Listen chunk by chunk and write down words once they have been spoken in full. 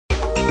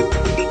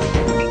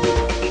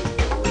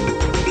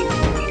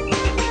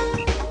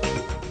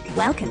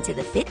Welcome to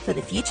the Fit for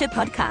the Future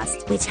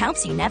podcast, which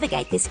helps you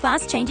navigate this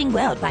fast-changing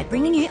world by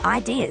bringing you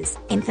ideas,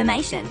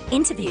 information,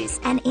 interviews,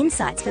 and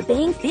insights for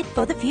being fit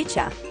for the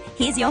future.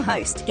 Here's your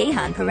host,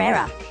 Gihan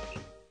Pereira.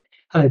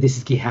 Hello, this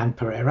is Gihan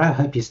Pereira. I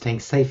hope you're staying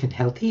safe and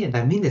healthy, and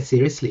I mean that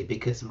seriously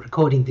because I'm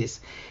recording this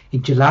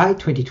in July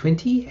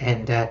 2020,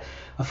 and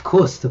of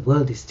course the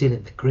world is still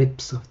in the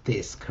grips of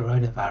this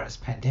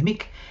coronavirus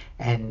pandemic,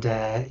 and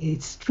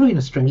it's true in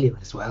Australia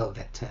as well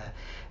that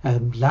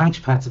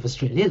large parts of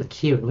Australia, like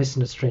here in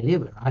Western Australia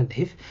where I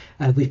live,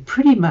 we've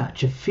pretty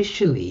much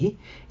officially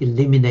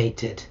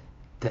eliminated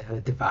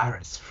the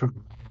virus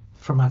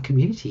from our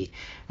community.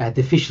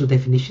 The official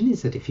definition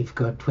is that if you've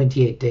got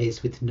 28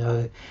 days with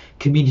no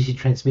community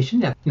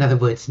transmission, in other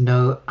words,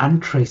 no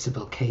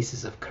untraceable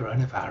cases of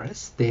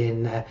coronavirus,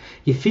 then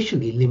you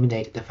officially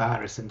eliminated the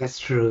virus. And that's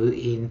true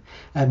in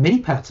many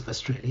parts of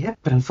Australia.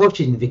 But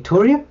unfortunately in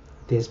Victoria,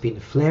 there's been a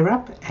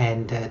flare-up,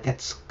 and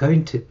that's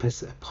going to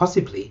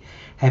possibly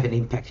have an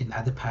impact in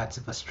other parts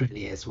of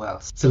Australia as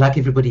well. So like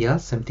everybody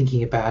else, I'm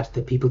thinking about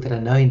the people that I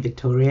know in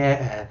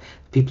Victoria,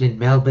 people in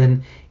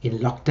Melbourne in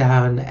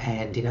lockdown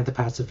and in other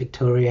parts of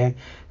Victoria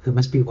who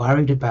must be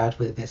worried about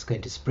whether that's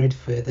going to spread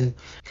further.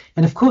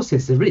 And of course,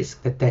 there's the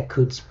risk that that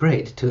could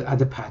spread to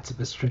other parts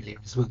of Australia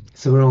as well.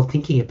 So we're all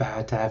thinking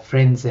about our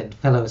friends and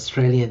fellow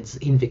Australians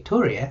in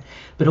Victoria,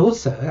 but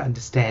also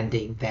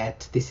understanding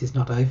that this is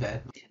not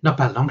over, not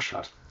by a long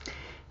shot.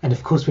 And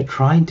of course, we're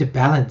trying to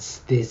balance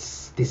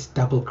this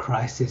double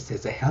crisis.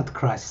 There's a health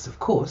crisis, of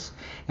course,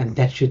 and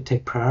that should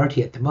take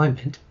priority at the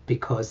moment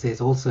because there's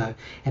also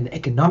an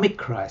economic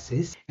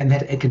crisis, and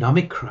that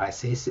economic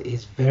crisis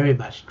is very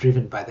much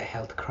driven by the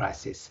health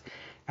crisis.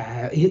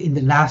 In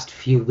the last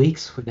few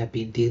weeks, when I've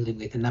been dealing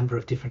with a number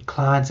of different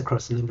clients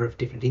across a number of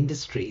different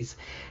industries,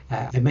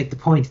 I make the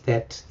point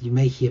that you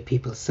may hear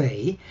people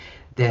say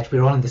that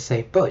we're all in the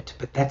same boat,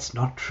 but that's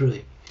not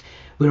true.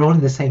 We're all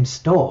in the same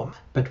storm,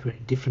 but we're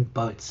in different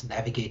boats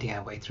navigating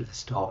our way through the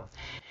storm.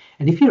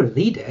 And if you're a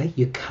leader,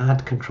 you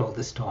can't control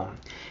the storm.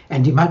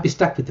 And you might be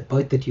stuck with the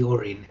boat that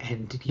you're in,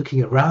 and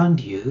looking around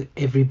you,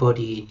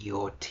 everybody in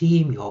your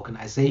team, your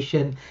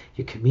organization,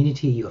 your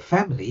community, your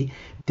family,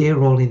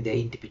 they're all in their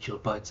individual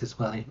boats as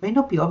well. And it may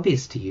not be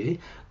obvious to you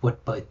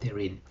what boat they're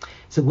in.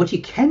 So what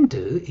you can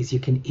do is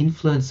you can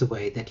influence the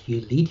way that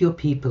you lead your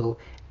people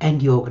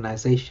and your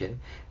organization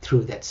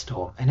through that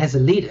storm. And as a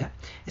leader,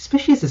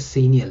 especially as a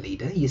senior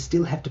leader, you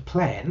still have to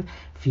plan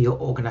for your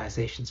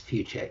organization's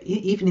future,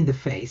 even in the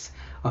face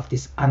of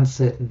this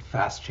uncertain,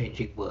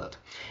 fast-changing world.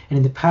 And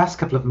in the past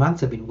couple of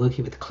months, I've been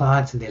working with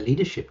clients and their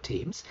leadership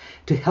teams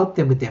to help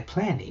them with their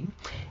planning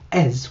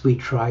as we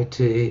try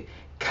to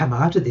come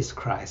out of this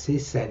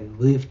crisis and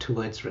move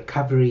towards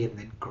recovery and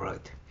then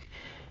growth.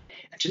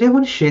 Today I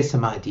want to share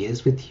some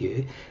ideas with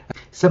you.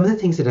 Some of the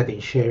things that I've been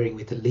sharing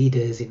with the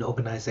leaders in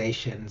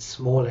organizations,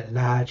 small and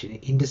large, in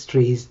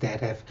industries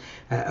that have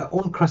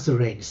all across the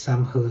range,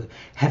 some who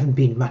haven't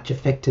been much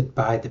affected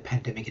by the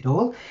pandemic at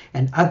all,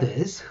 and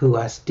others who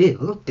are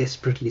still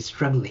desperately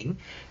struggling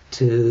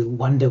to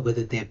wonder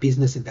whether their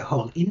business and their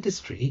whole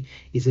industry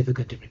is ever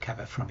going to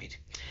recover from it.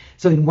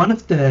 So in one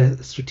of the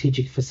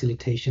strategic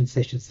facilitation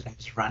sessions that I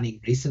was running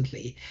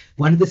recently,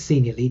 one of the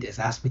senior leaders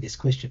asked me this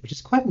question, which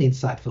is quite an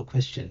insightful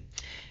question.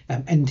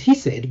 And he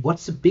said,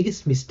 what's the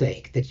biggest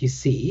mistake that you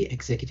see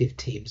executive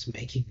teams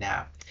making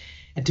now?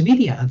 And to me,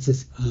 the answer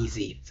is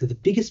easy. So the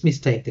biggest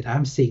mistake that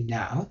I'm seeing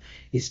now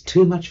is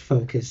too much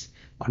focus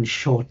on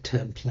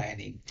short-term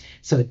planning.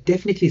 So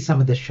definitely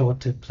some of the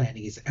short-term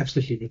planning is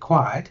absolutely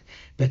required,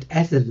 but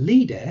as a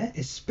leader,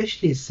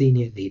 especially a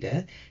senior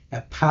leader,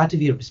 a part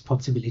of your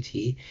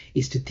responsibility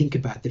is to think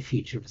about the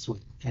future as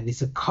well. And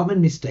it's a common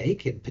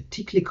mistake, and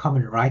particularly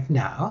common right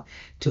now,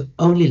 to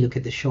only look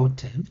at the short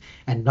term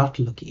and not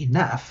look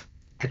enough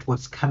at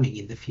what's coming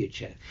in the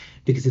future,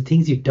 because the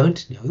things you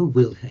don't know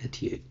will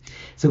hurt you.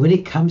 So when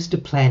it comes to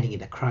planning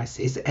in a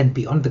crisis and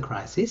beyond the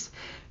crisis,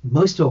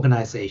 most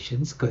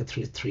organizations go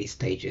through 3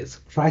 stages: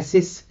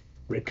 crisis,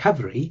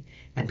 recovery,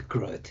 and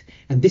growth.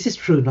 And this is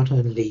true not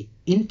only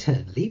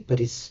internally,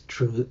 but it's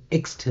true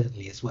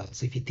externally as well.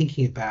 So if you're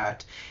thinking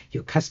about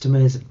your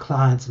customers and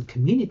clients and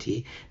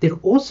community, they're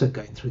also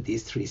going through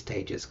these 3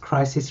 stages: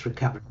 crisis,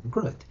 recovery, and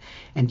growth.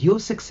 And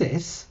your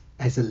success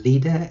as a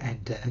leader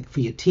and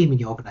for your team and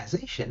your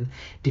organization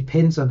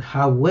depends on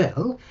how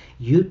well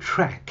you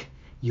track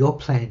your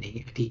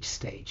planning at each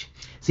stage.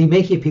 So you may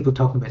hear people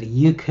talking about a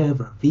U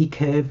curve or a V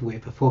curve where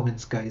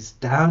performance goes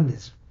down.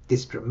 There's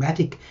this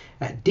dramatic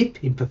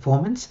dip in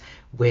performance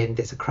when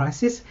there's a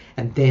crisis,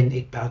 and then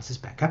it bounces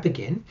back up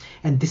again.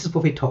 And this is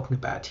what we're talking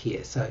about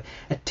here. So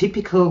a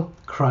typical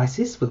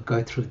crisis will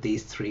go through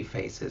these 3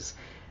 phases: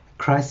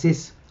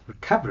 crisis,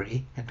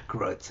 recovery, and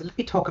growth. So let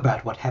me talk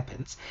about what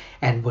happens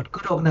and what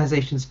good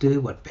organizations do,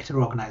 what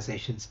better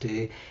organizations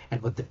do,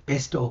 and what the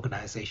best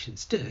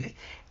organizations do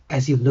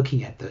as you're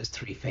looking at those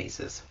 3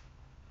 phases.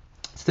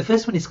 So the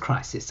first one is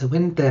crisis. So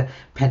when the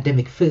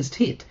pandemic first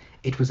hit,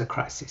 it was a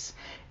crisis.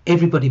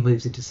 Everybody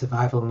moves into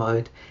survival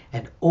mode,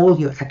 and all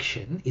your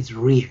action is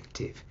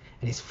reactive.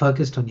 and is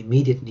focused on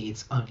immediate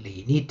needs only.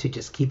 You need to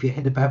just keep your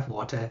head above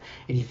water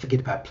and you forget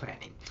about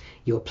planning.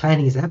 Your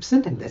planning is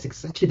absent, and that's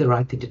exactly the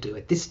right thing to do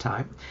at this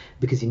time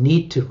because you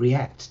need to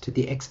react to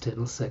the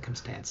external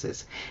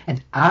circumstances.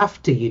 And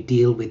after you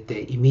deal with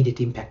the immediate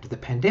impact of the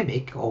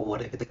pandemic or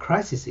whatever the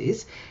crisis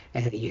is,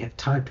 you have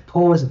time to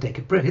pause and take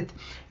a breath,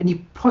 and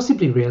you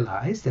possibly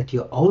realize that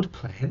your old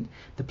plan,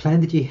 the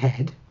plan that you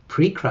had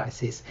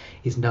pre-crisis,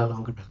 is no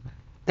longer relevant.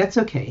 That's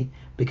okay,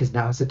 because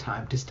now is the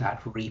time to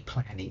start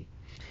replanning.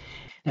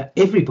 Now,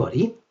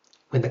 everybody,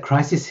 when the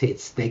crisis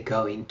hits, they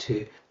go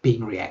into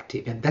being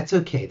reactive, and that's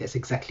okay. That's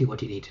exactly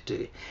what you need to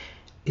do.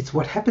 It's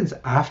what happens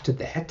after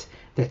that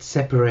that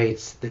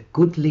separates the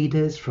good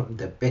leaders from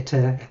the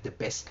better and the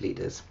best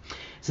leaders.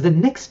 So the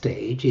next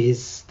stage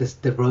is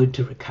the road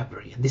to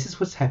recovery, and this is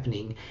what's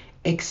happening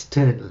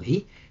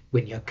externally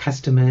when your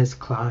customers,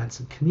 clients,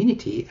 and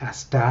community are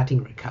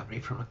starting recovery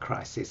from a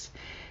crisis.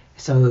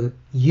 So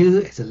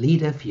you, as a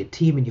leader for your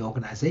team and your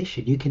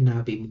organization, you can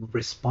now be more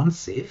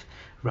responsive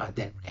rather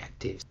than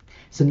reactive.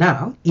 So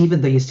now,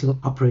 even though you're still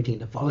operating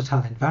in a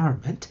volatile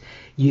environment,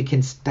 you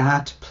can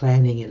start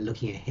planning and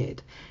looking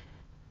ahead.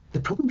 The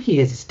problem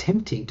here is it's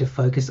tempting to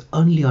focus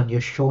only on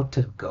your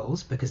short-term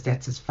goals because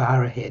that's as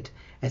far ahead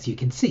as you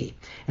can see.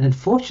 And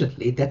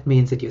unfortunately, that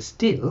means that you're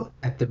still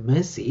at the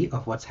mercy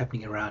of what's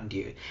happening around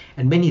you.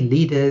 And many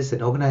leaders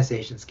and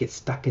organizations get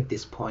stuck at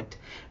this point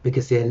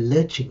because they're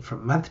lurching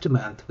from month to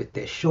month with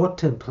their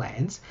short-term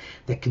plans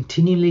that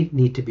continually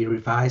need to be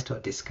revised or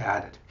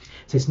discarded.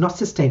 So it's not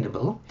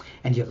sustainable,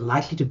 and you're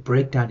likely to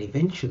break down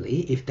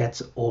eventually if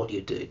that's all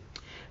you do.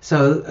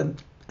 So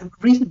a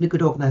reasonably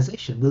good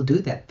organization will do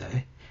that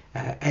though.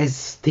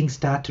 As things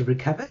start to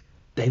recover,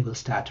 they will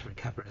start to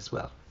recover as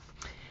well.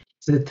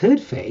 So the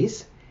third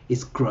phase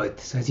is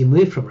growth. So as you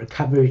move from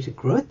recovery to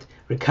growth,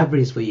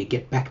 recovery is where you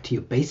get back to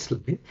your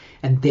baseline,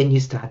 and then you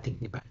start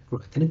thinking about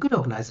growth. And a good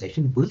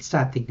organization will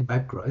start thinking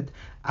about growth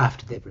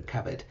after they've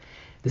recovered.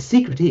 The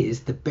secret is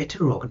the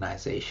better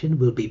organization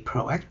will be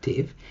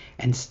proactive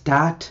and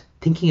start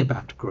thinking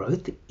about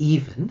growth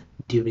even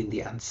during the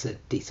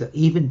uncertainty, so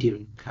even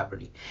during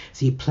recovery.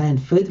 So you plan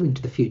further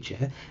into the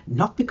future,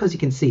 not because you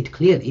can see it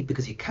clearly,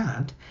 because you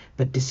can't,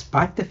 but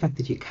despite the fact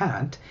that you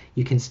can't,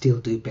 you can still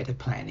do better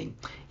planning.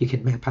 You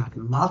can map out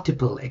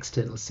multiple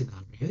external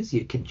scenarios.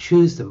 You can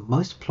choose the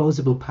most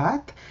plausible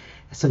path,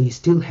 so you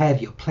still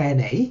have your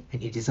plan A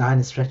and you design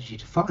a strategy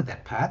to follow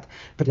that path,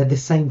 but at the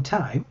same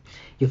time,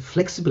 you're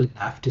flexible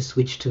enough to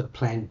switch to a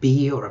plan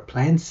B or a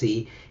plan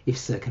C if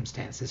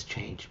circumstances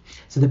change.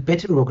 So the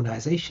better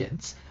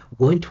organizations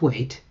won't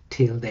wait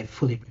till they've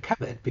fully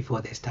recovered before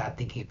they start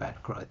thinking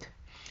about growth.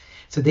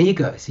 So there you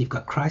go. So you've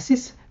got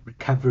crisis,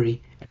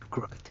 recovery, and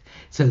growth.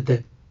 So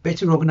the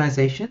better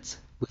organizations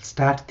will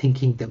start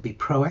thinking, they'll be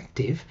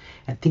proactive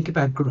and think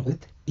about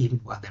growth even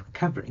while they're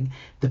recovering.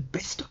 The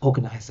best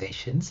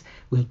organizations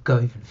will go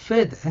even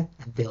further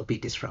and they'll be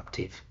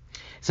disruptive.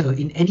 So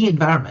in any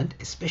environment,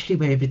 especially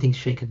where everything's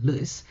shaken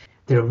loose,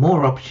 there are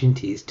more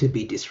opportunities to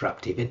be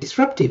disruptive. And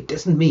disruptive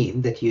doesn't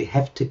mean that you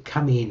have to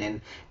come in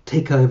and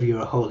take over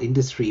your whole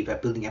industry by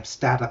building up a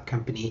startup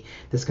company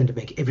that's going to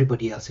make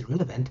everybody else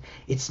irrelevant.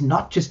 It's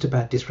not just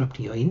about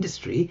disrupting your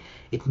industry.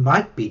 It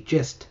might be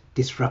just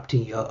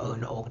disrupting your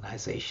own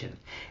organization.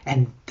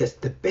 And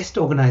the best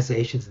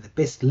organizations and the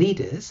best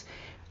leaders,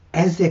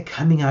 as they're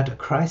coming out of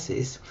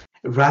crisis,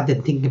 rather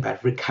than thinking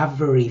about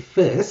recovery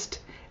first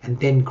and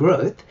then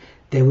growth,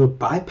 they will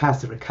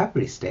bypass the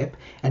recovery step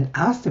and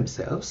ask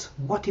themselves,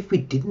 what if we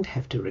didn't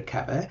have to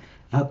recover?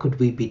 How could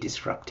we be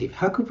disruptive?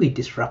 How could we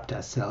disrupt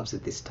ourselves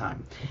at this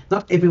time?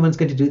 Not everyone's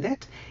going to do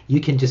that. You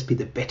can just be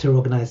the better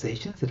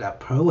organizations that are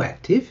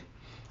proactive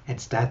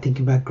and start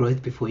thinking about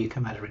growth before you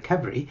come out of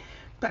recovery.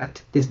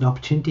 But there's an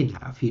opportunity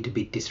now for you to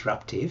be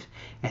disruptive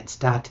and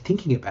start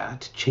thinking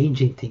about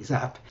changing things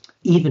up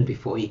even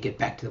before you get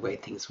back to the way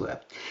things were.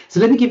 So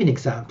let me give you an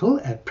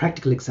example, a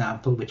practical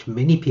example, which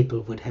many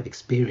people would have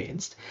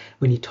experienced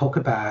when you talk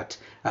about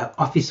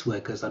office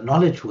workers or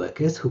knowledge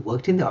workers who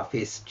worked in the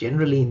office,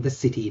 generally in the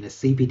city, in a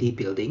CBD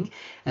building,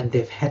 and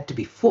they've had to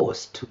be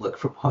forced to work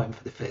from home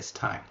for the first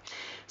time.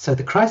 So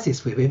the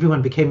crisis where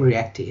everyone became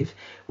reactive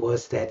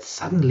was that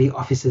suddenly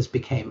offices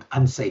became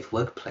unsafe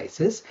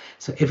workplaces.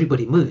 So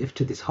everybody moved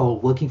to this whole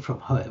working from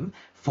home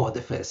for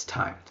the first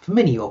time. For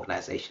many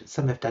organizations,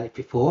 some have done it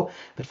before,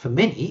 but for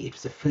many, it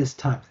was the first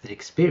time that they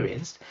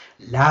experienced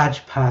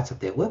large parts of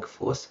their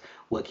workforce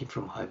working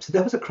from home. So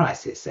that was a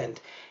crisis.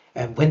 And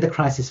when the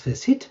crisis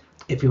first hit,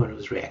 everyone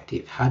was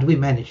reactive. How do we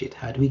manage it?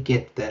 How do we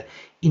get the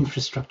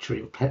infrastructure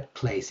in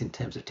place in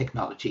terms of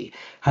technology?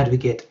 How do we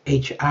get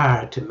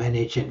HR to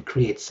manage and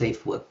create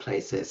safe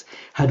workplaces?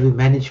 How do we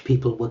manage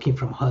people working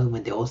from home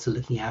when they're also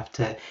looking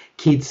after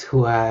kids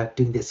who are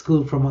doing their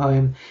school from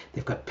home?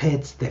 They've got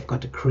pets, they've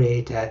got to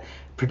create a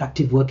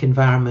productive work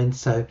environment.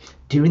 So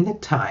during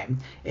that time,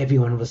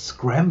 everyone was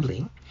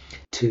scrambling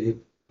to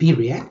be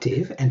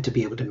reactive and to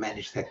be able to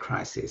manage that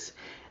crisis.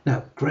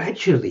 Now,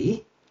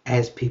 gradually,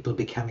 as people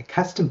became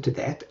accustomed to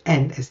that,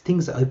 and as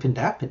things opened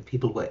up and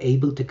people were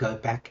able to go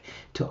back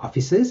to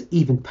offices,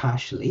 even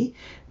partially,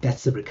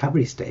 that's the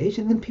recovery stage.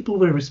 And then people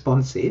were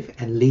responsive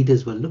and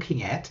leaders were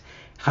looking at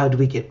how do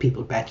we get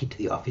people back into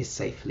the office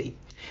safely.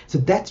 So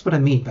that's what I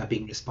mean by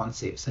being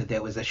responsive. So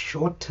there was a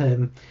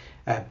short-term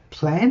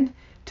plan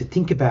to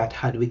think about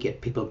how do we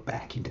get people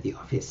back into the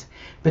office.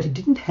 But it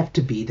didn't have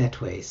to be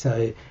that way.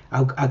 So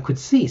I could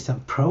see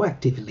some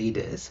proactive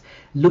leaders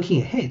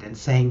looking ahead and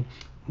saying,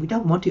 we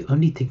don't want to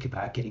only think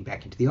about getting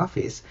back into the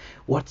office.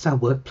 What's our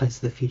workplace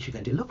of the future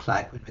going to look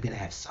like when we're going to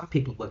have some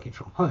people working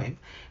from home,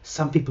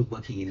 some people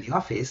working in the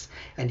office,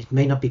 and it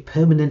may not be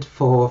permanent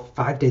for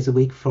 5 days a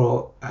week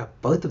for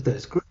both of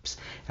those groups.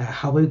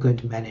 How are we going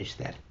to manage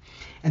that?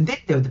 And then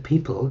there were the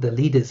people, the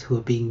leaders who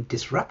are being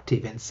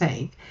disruptive and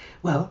saying,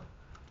 well,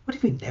 what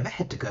if we never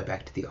had to go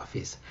back to the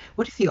office?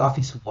 What if the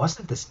office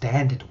wasn't the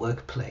standard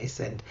workplace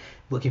and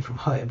working from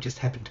home just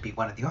happened to be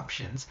one of the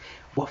options?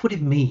 What would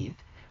it mean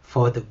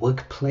for the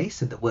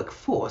workplace and the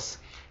workforce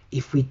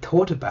if we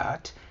thought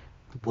about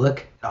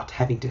work not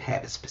having to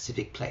have a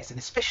specific place, and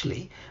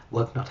especially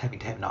work not having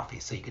to have an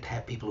office? So you could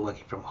have people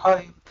working from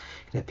home,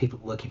 you could have people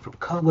working from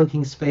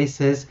co-working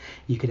spaces,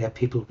 you could have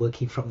people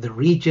working from the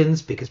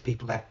regions because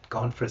people have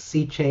gone for a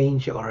sea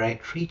change or a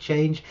tree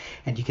change,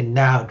 and you can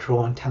now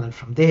draw on talent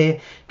from there.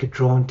 You could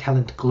draw on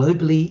talent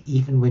globally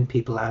even when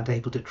people aren't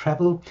able to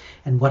travel.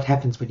 And what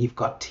happens when you've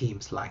got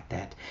teams like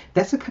that?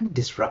 That's a kind of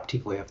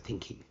disruptive way of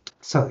thinking.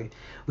 So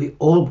we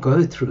all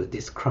go through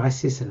this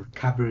crisis and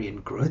recovery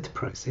and growth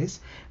process,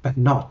 but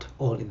not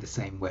all in the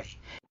same way.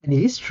 And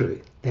it is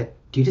true that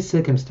due to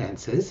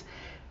circumstances,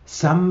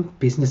 some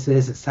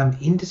businesses and some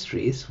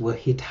industries were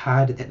hit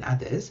harder than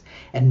others,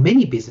 and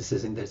many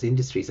businesses in those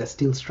industries are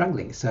still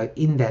struggling. So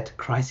in that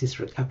crisis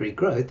recovery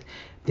growth,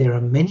 there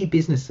are many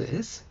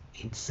businesses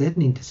in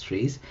certain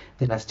industries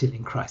that are still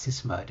in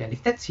crisis mode. And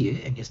if that's you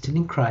and you're still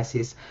in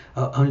crisis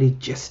or only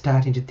just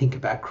starting to think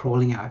about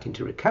crawling out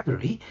into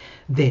recovery,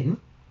 then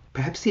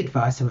perhaps the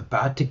advice I'm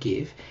about to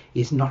give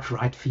is not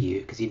right for you,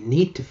 because you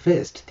need to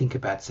first think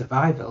about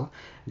survival,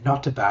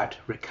 not about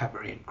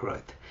recovery and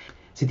growth.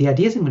 So the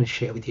ideas I'm going to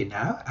share with you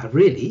now are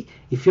really,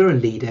 if you're a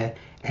leader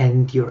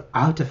and you're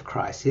out of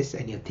crisis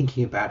and you're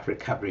thinking about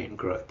recovery and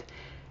growth,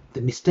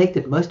 the mistake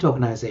that most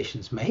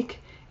organizations make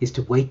is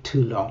to wait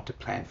too long to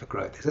plan for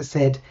growth. As I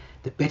said,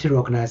 the better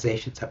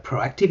organizations are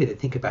proactive and they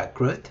think about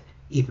growth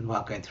even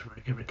while going through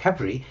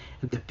recovery,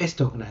 and the best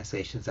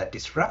organizations are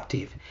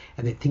disruptive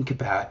and they think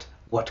about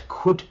what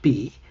could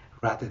be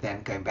rather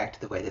than going back to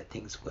the way that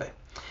things were.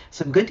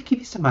 So I'm going to give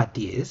you some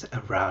ideas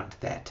around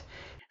that.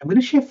 I'm going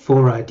to share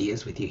 4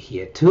 ideas with you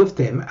here. 2 of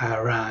them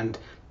are around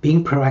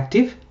being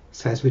proactive,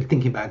 so as we're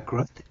thinking about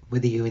growth,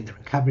 whether you're in the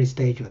recovery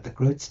stage or the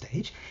growth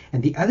stage,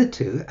 and the other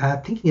 2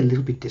 are thinking a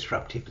little bit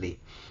disruptively.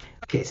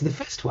 Okay, so the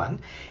first one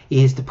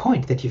is the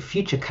point that your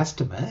future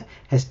customer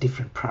has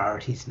different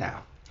priorities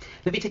now.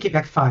 Let me take you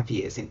back 5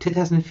 years. In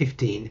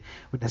 2015,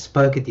 when I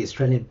spoke at the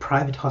Australian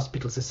Private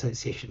Hospitals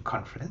Association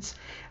conference,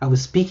 I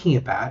was speaking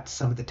about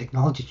some of the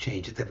technology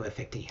changes that were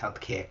affecting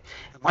healthcare.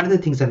 And one of the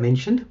things I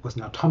mentioned was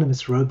an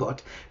autonomous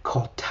robot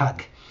called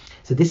Tug.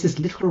 So this is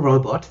a little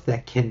robot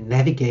that can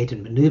navigate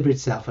and maneuver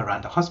itself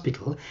around a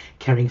hospital,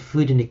 carrying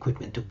food and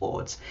equipment to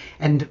wards.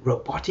 And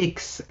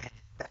robotics and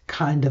that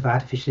kind of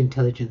artificial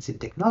intelligence in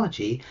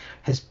technology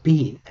has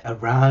been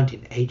around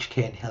in aged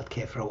care and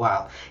healthcare for a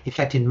while. In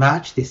fact, in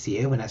March this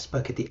year, when I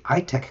spoke at the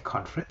ITAC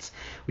conference,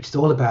 which is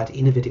all about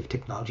innovative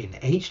technology in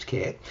aged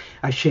care,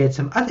 I shared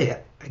some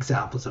other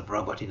examples of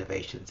robot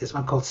innovations. There's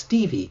one called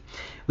Stevie,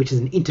 which is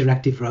an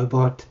interactive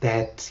robot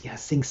that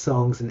sings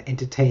songs and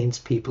entertains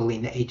people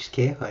in aged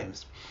care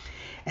homes.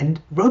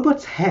 And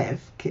robots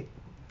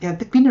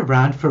they've been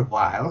around for a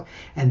while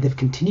and they've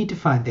continued to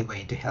find their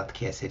way into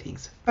healthcare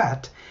settings,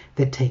 but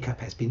their take-up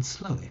has been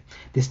slow.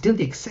 They're still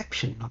the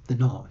exception, not the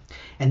norm.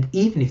 And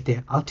even if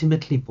they're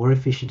ultimately more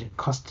efficient and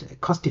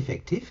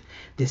cost-effective,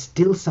 there's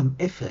still some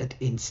effort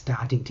in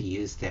starting to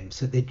use them.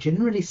 So they're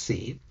generally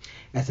seen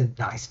as a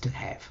nice to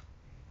have.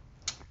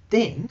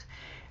 Then,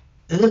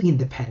 early in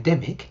the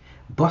pandemic,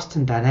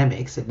 Boston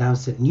Dynamics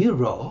announced a new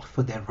role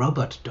for their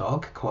robot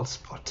dog called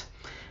Spot.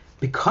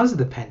 Because of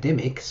the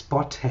pandemic,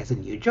 Spot has a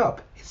new job.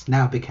 It's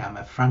now become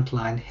a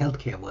frontline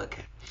healthcare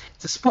worker.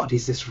 So Spot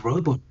is this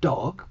robot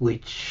dog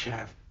which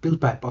built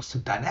by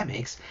Boston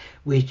Dynamics,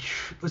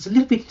 which was a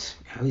little bit,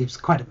 it was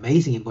quite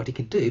amazing in what it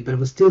can do, but it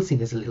was still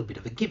seen as a little bit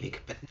of a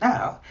gimmick. But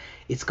now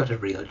it's got a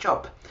real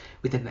job.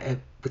 With an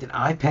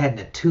iPad and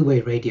a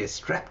 2-way radio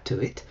strapped to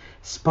it,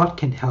 Spot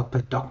can help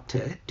a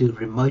doctor do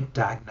remote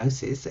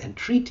diagnosis and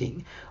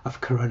treating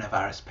of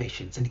coronavirus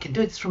patients. And it can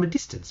do this from a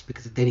distance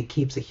because then it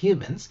keeps the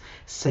humans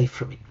safe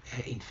from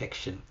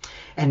infection.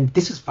 And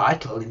this was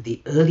vital in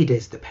the early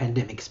days of the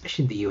pandemic,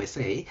 especially in the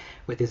USA,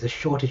 where there's a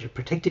shortage of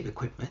protective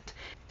equipment.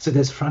 So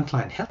those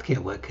frontline healthcare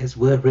workers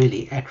were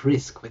really at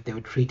risk when they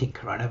were treating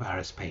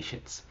coronavirus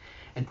patients.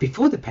 And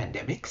before the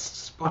pandemic,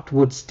 Spot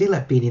would still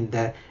have been in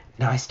the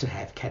nice to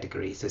have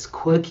categories as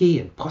quirky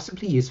and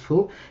possibly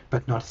useful,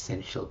 but not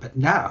essential. But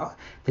now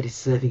that it's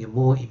serving a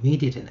more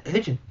immediate and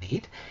urgent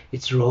need,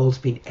 its role's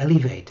been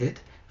elevated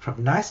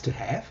from nice to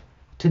have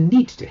to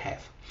need to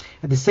have.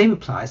 And the same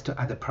applies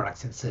to other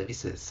products and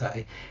services.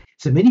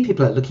 So many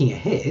people are looking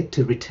ahead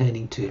to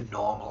returning to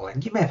normal.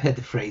 And you may have heard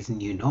the phrase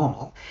new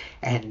normal,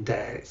 and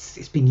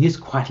it's been used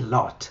quite a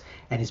lot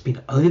and it's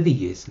been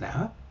overused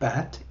now,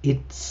 but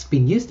it's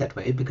been used that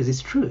way because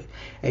it's true.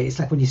 It's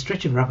like when you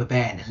stretch a rubber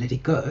band and let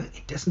it go,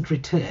 it doesn't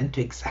return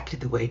to exactly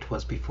the way it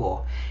was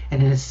before.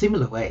 And in a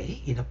similar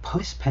way, in a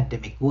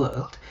post-pandemic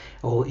world,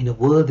 or in a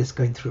world that's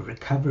going through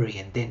recovery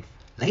and then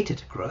later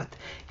to growth,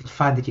 you'll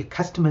find that your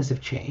customers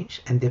have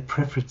changed and their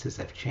preferences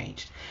have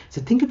changed.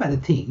 So think about the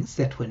things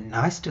that were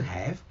nice to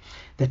have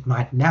that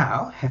might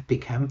now have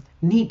become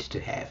need to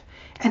have,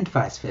 and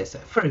vice versa.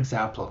 For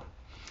example,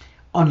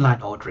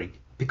 online ordering.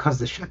 Because of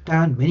the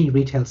shutdown, many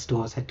retail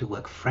stores had to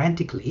work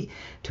frantically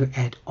to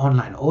add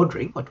online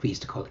ordering, what we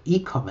used to call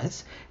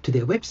e-commerce, to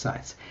their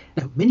websites.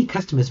 Now, many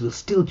customers will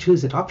still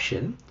choose that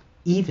option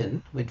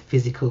even when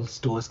physical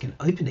stores can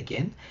open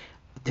again.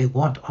 They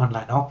want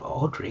online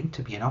ordering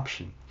to be an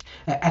option.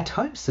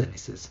 At-home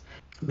services.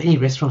 Many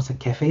restaurants and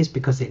cafes,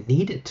 because they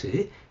needed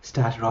to,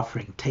 started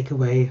offering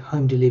takeaway,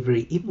 home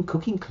delivery, even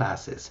cooking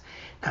classes.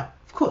 Now,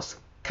 of course,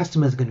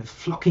 customers are going to be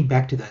flocking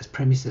back to those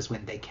premises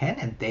when they can,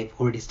 and they've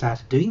already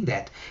started doing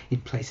that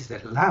in places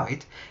that allow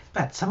it,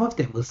 but some of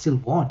them will still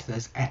want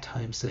those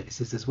at-home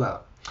services as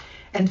well.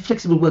 And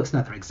flexible work's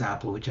another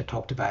example, which I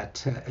talked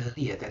about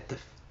earlier, that the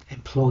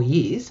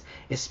employees,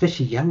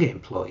 especially younger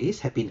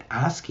employees, have been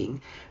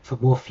asking for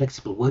more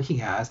flexible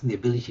working hours and the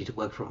ability to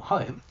work from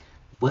home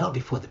well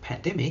before the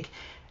pandemic,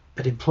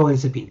 but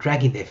employers have been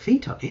dragging their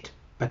feet on it,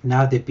 but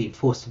now they've been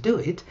forced to do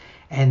it,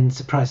 and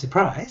surprise,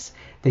 surprise,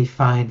 they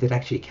find that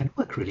actually it can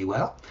work really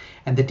well,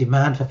 and the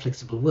demand for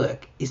flexible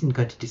work isn't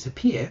going to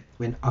disappear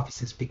when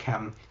offices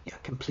become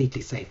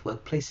completely safe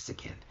workplaces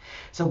again.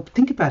 So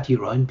think about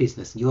your own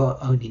business, your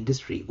own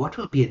industry. What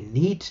will be a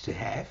need to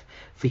have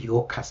for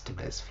your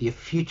customers, for your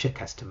future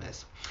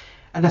customers?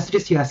 And I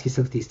suggest you ask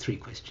yourself these three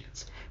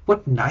questions.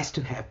 What nice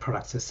to have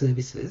products or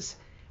services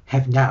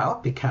have now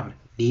become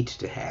need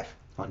to have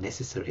or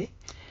necessary?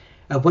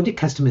 What do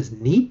customers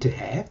need to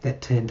have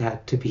that turned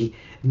out to be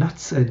not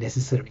so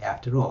necessary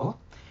after all?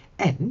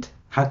 And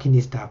how can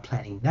you start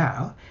planning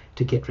now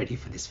to get ready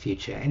for this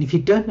future? And if you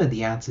don't know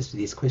the answers to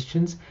these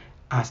questions,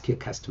 ask your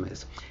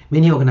customers.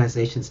 Many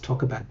organizations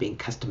talk about being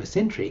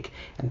customer-centric,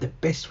 and the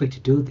best way to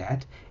do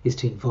that is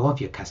to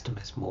involve your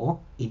customers more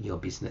in your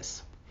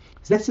business.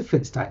 So that's the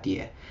first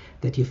idea,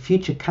 that your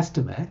future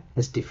customer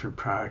has different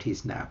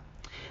priorities now.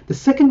 The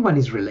second one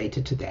is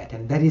related to that,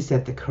 and that is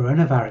that the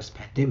coronavirus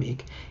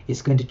pandemic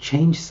is going to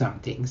change some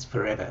things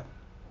forever.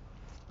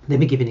 Let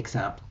me give you an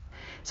example.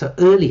 So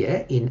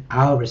earlier in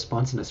our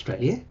response in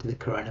Australia to the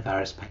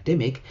coronavirus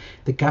pandemic,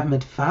 the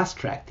government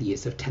fast-tracked the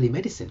use of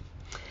telemedicine.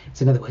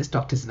 So in other words,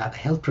 doctors and other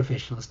health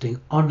professionals doing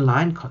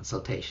online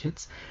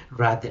consultations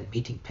rather than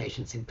meeting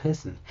patients in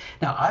person.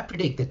 Now, I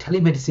predict that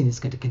telemedicine is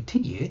going to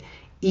continue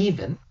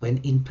even when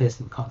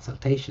in-person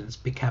consultations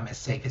become as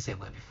safe as they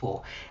were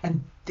before.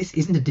 And this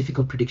isn't a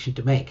difficult prediction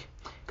to make,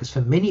 because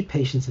for many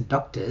patients and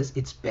doctors,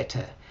 it's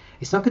better.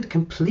 It's not going to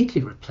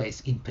completely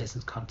replace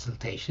in-person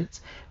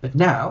consultations, but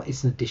now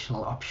it's an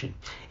additional option.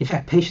 In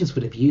fact, patients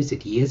would have used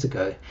it years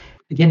ago.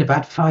 Again,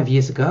 about 5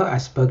 years ago, I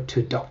spoke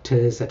to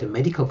doctors at a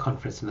medical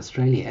conference in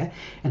Australia,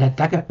 and I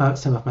dug up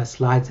some of my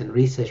slides and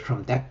research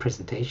from that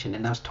presentation,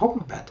 and I was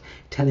talking about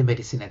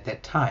telemedicine at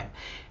that time.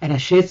 And I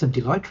shared some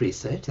Deloitte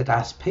research that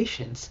asked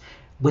patients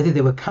whether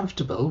they were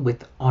comfortable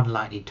with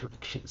online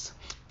interactions.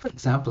 For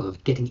example,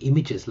 getting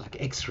images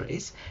like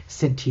x-rays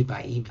sent to you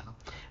by email.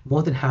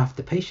 More than half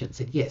the patients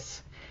said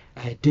yes.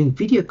 Doing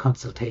video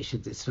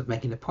consultations instead of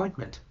making an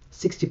appointment,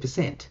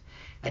 60%.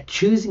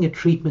 Choosing a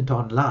treatment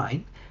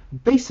online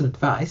based on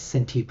advice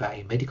sent to you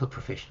by medical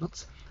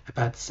professionals,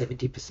 about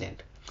 70%.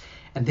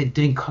 And then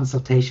doing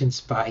consultations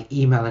by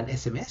email and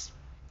SMS,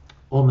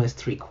 almost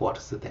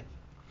 3/4 of them.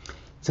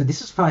 So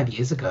this was 5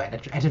 years ago, and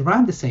at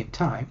around the same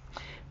time,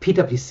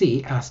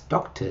 PwC asked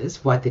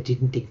doctors why they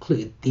didn't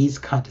include these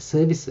kind of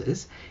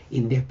services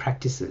in their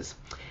practices.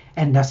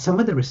 And now some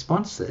of the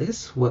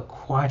responses were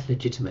quite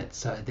legitimate.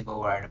 So they were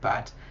worried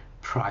about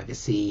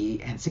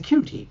privacy and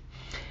security.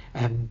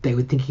 They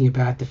were thinking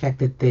about the fact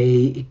that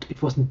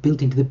it wasn't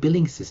built into the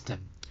billing system.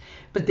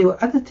 But there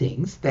were other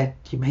things that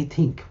you may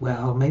think,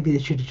 well, maybe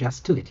they should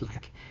adjust to it,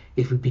 like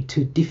it would be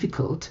too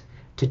difficult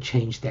to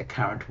change their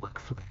current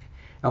workflow,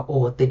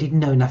 or they didn't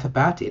know enough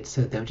about it,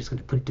 so they were just going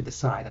to put it to the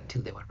side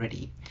until they were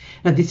ready.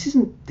 Now,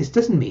 this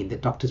doesn't mean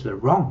that doctors were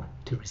wrong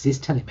to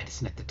resist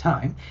telemedicine at the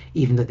time,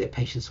 even though their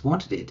patients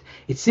wanted it.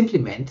 It simply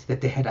meant that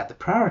they had other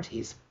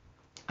priorities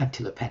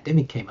until a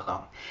pandemic came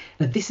along.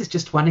 Now, this is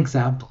just one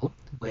example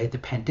where the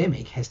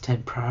pandemic has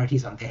turned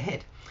priorities on their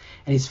head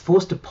and has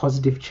forced a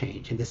positive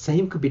change, and the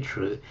same could be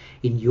true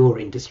in your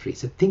industry.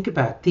 So think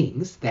about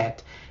things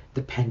that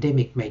the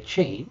pandemic may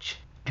change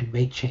and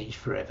may change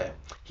forever.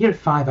 Here are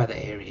 5 other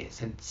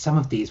areas, and some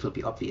of these will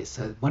be obvious.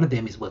 So one of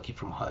them is working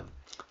from home.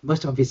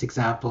 Most obvious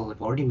example,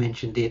 I've already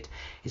mentioned it,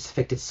 it's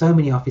affected so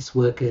many office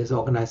workers.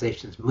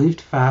 Organizations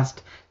moved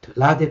fast to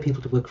allow their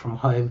people to work from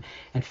home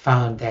and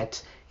found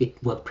that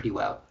it worked pretty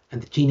well.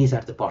 And the genie's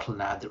out of the bottle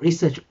now. The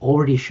research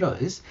already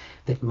shows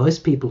that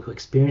most people who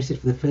experienced it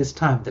for the first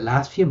time the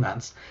last few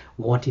months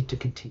want it to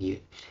continue.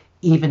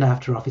 Even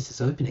after offices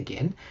open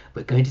again,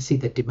 we're going to see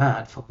the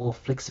demand for more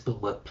flexible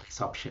workplace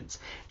options.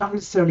 Not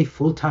necessarily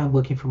full-time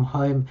working from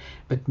home,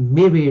 but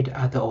myriad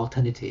other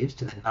alternatives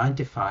to the 9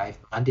 to 5,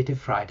 Monday to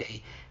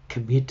Friday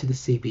commute to the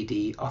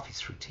CBD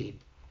office routine.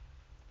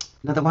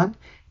 Another one,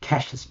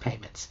 cashless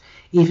payments.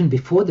 Even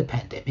before the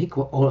pandemic,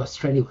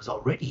 Australia was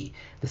already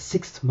the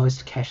sixth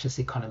most cashless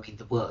economy in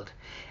the world.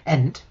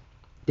 And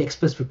the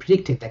experts were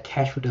predicting that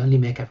cash would only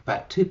make up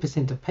about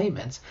 2% of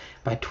payments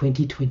by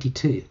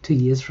 2022, 2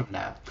 years from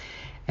now.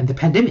 And the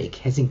pandemic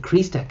has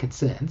increased our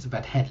concerns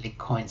about handling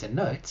coins and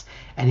notes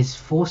and has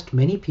forced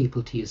many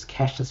people to use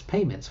cashless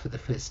payments for the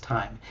first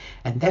time.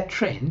 And that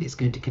trend is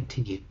going to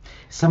continue.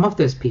 Some of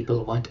those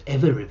people won't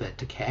ever revert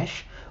to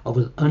cash or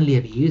will only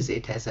ever use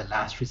it as a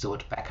last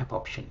resort backup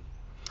option.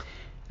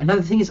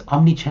 Another thing is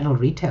omni-channel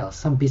retail.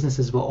 Some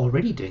businesses were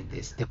already doing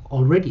this. They were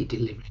already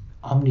delivering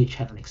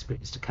omni-channel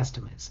experience to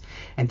customers.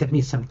 And that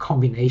means some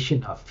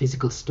combination of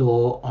physical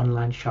store,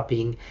 online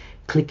shopping,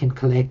 click and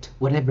collect,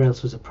 whatever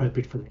else was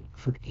appropriate for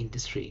the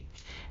industry.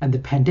 And the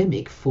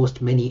pandemic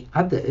forced many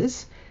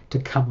others to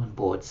come on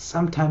board,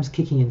 sometimes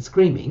kicking and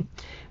screaming,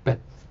 but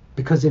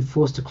because they're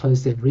forced to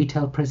close their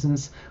retail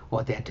presence,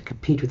 or they had to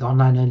compete with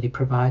online-only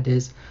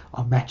providers,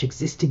 or match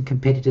existing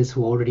competitors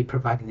who are already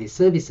providing these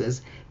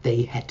services,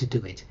 they had to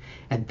do it.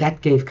 And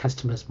that gave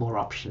customers more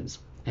options.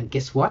 And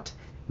guess what?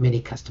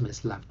 Many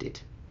customers loved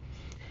it.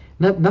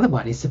 Another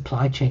one is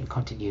supply chain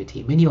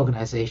continuity. Many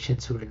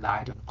organizations who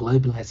relied on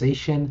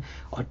globalization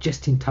or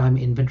just-in-time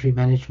inventory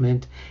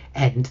management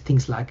and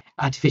things like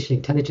artificial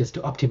intelligence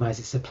to optimize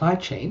the supply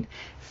chain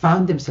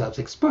found themselves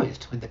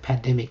exposed when the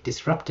pandemic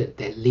disrupted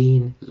their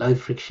lean,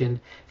 low-friction,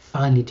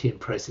 finely tuned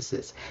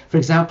processes. For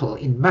example,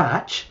 in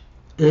March,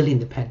 early in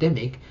the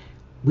pandemic,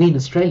 we in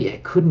Australia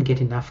couldn't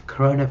get enough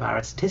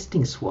coronavirus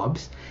testing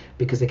swabs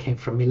because they came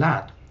from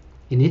Milan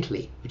in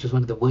Italy, which was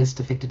one of the worst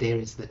affected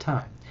areas at the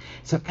time.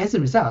 So as a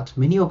result,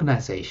 many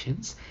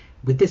organizations,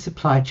 with their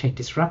supply chain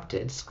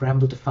disrupted,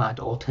 scrambled to find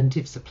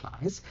alternative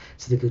supplies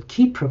so they could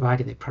keep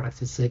providing their products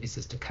and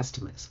services to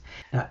customers.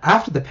 Now,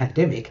 after the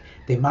pandemic,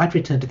 they might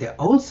return to their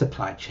old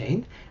supply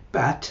chain,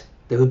 but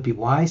they would be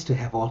wise to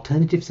have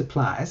alternative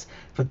supplies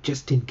for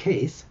just in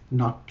case,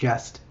 not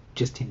just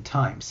in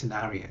time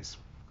scenarios.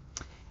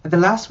 And the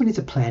last one is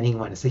a planning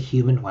one, it's a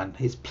human one,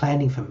 is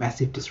planning for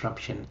massive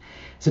disruption.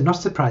 So not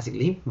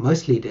surprisingly,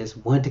 most leaders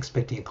weren't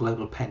expecting a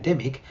global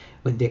pandemic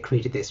when they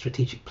created their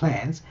strategic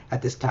plans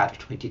at the start of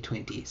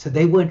 2020. So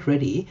they weren't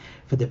ready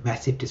for the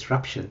massive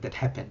disruption that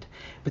happened.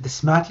 But the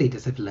smart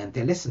leaders have learned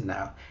their lesson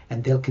now,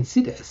 and they'll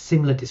consider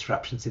similar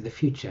disruptions in the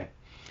future.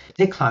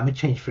 Take climate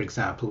change, for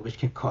example, which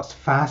can cause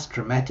fast,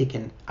 dramatic,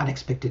 and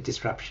unexpected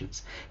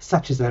disruptions,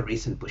 such as our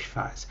recent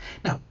bushfires.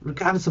 Now,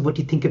 regardless of what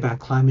you think about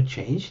climate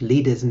change,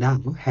 leaders now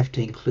have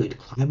to include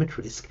climate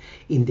risk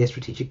in their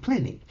strategic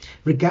planning,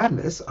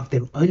 regardless of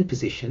their own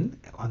position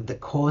on the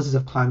causes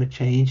of climate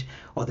change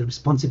or the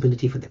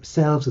responsibility for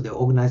themselves or their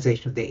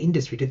organization or their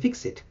industry to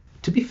fix it.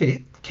 To be fair,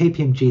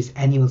 KPMG's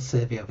annual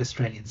survey of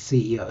Australian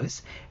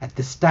CEOs at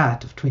the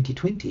start of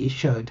 2020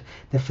 showed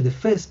that for the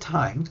first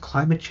time,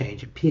 climate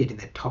change appeared in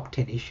their top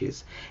 10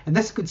 issues. And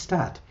that's a good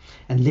start.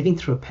 And living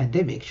through a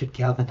pandemic should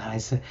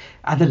galvanize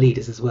other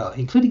leaders as well,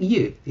 including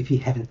you, if you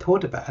haven't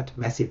thought about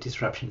massive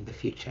disruption in the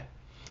future.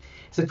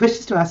 So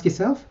questions to ask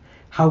yourself: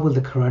 how will the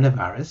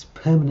coronavirus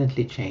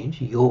permanently change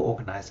your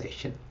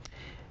organization?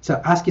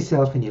 So ask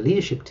yourself and your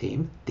leadership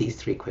team these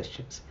three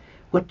questions.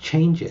 What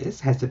changes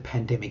has the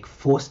pandemic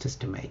forced us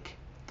to make?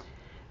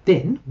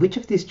 Then, which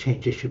of these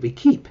changes should we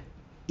keep,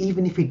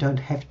 even if we don't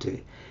have to,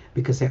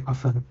 because they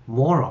offer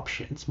more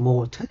options,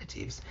 more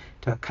alternatives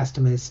to our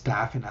customers,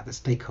 staff, and other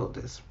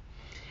stakeholders?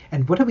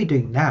 And what are we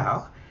doing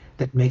now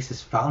that makes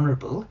us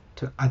vulnerable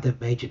to other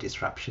major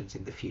disruptions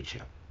in the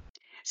future?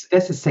 So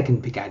that's the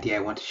second big idea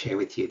I want to share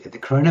with you, that the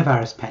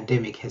coronavirus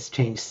pandemic has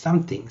changed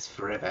some things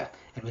forever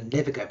and will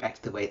never go back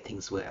to the way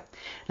things were.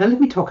 Now let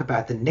me talk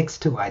about the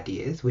next two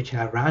ideas, which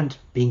are around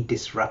being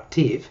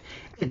disruptive.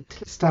 And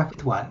let's start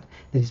with one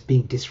that is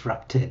being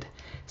disrupted.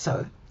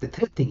 So the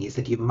third thing is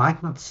that you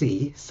might not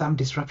see some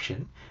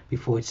disruption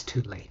before it's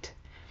too late.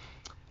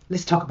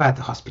 Let's talk about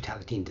the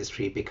hospitality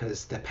industry,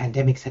 because the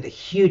pandemic's had a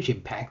huge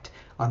impact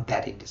on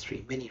that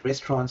industry. Many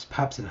restaurants,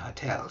 pubs, and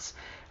hotels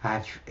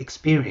have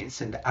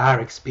experienced and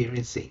are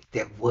experiencing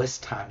their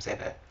worst times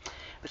ever.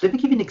 But let me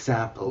give you an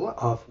example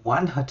of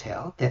one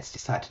hotel that's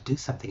decided to do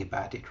something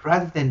about it.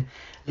 Rather than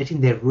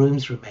letting their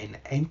rooms remain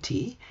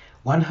empty,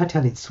 one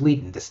hotel in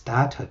Sweden, the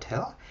Start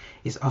Hotel,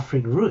 is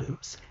offering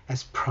rooms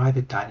as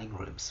private dining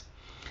rooms.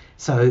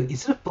 So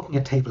instead of booking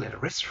a table at a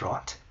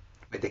restaurant,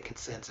 where there are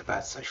concerns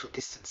about social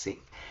distancing,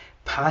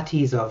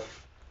 parties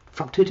of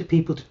From 2 to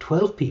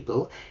 12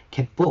 people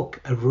can book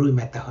a room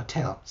at the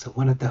hotel, so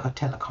one of the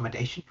hotel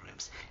accommodation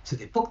rooms. So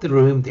they book the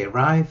room, they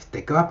arrive,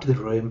 they go up to the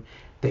room,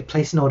 they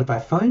place an order by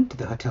phone to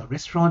the hotel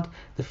restaurant,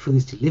 the food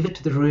is delivered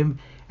to the room,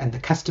 and the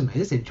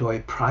customers enjoy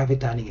a private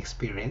dining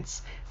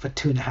experience for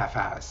 2.5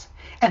 hours.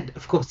 And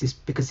of course,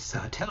 because it's a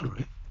hotel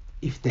room,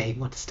 if they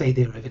want to stay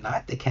there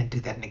overnight, they can do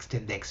that and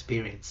extend their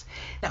experience.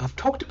 Now, I've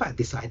talked about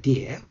this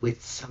idea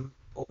with some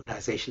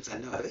organizations I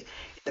know in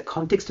the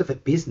context of a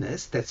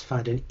business that's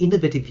found an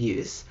innovative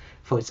use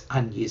for its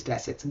unused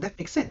assets, and that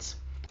makes sense.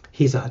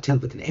 Here's a hotel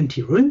with an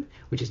empty room,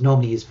 which is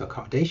normally used for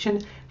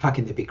accommodation. How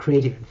can they be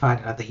creative and find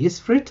another use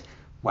for it?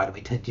 Why don't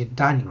we turn it into a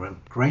dining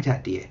room? Great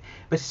idea.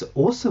 But it's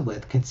also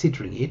worth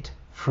considering it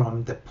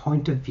from the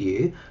point of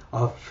view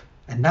of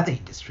another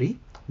industry,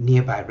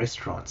 nearby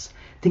restaurants.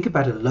 Think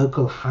about a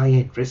local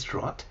high-end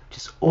restaurant which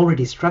is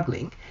already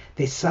struggling.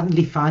 They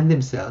suddenly find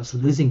themselves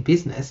losing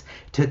business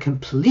to a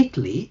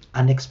completely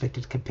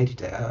unexpected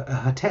competitor, a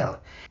hotel.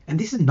 And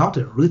this is not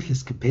a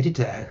ruthless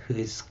competitor who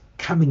is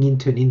coming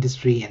into an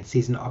industry and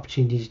sees an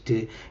opportunity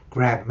to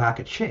grab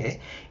market share.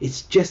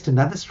 It's just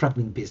another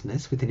struggling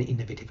business with an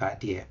innovative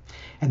idea.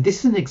 And this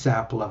is an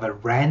example of a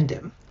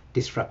random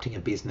disrupting a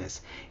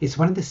business. It's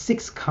one of the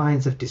 6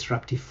 kinds of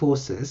disruptive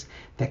forces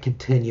that can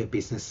turn your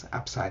business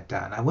upside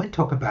down. I won't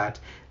talk about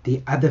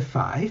the other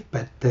 5,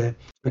 but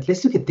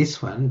let's look at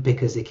this one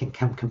because it can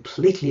come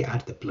completely out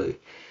of the blue.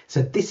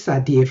 So this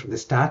idea from the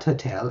Start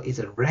Hotel is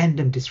a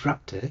random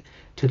disruptor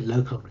to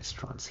local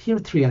restaurants. Here are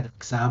 3 other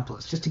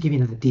examples just to give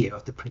you an idea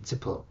of the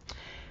principle.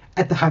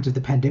 At the height of the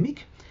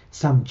pandemic,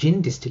 some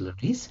gin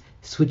distilleries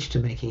switched to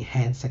making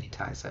hand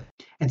sanitizer.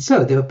 And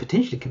so they were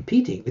potentially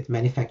competing with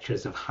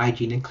manufacturers of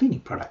hygiene and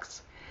cleaning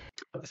products.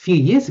 A few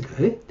years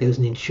ago, there was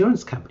an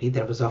insurance company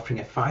that was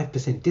offering a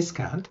 5%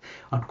 discount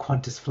on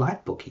Qantas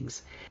flight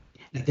bookings.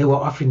 Now, they were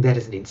offering that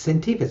as an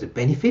incentive, as a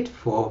benefit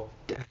for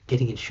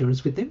getting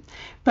insurance with them,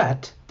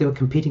 but they were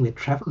competing with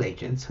travel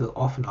agents who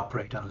often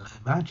operate on low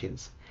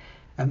margins.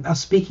 I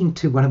was speaking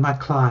to one of my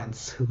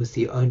clients who was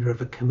the owner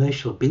of a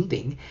commercial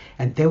building,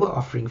 and they were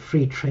offering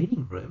free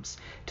training rooms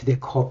to their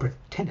corporate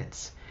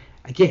tenants.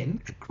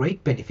 Again, a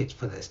great benefit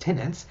for those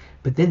tenants,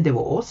 but then they were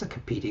also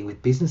competing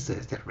with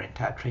businesses that rent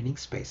out training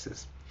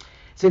spaces.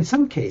 So in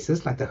some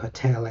cases, like the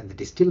hotel and the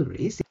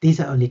distilleries,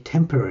 these are only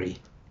temporary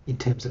in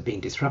terms of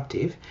being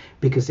disruptive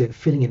because they're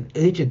filling an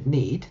urgent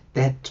need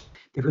that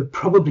they will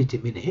probably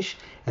diminish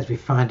as we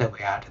find our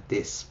way out of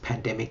this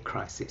pandemic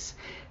crisis.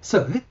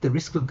 So the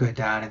risk will go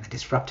down and the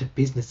disrupted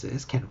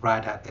businesses can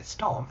ride out that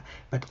storm,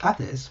 but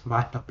others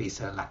might not be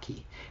so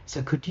lucky.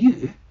 So could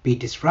you be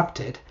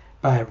disrupted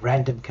by a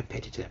random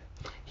competitor?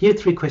 Here are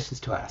 3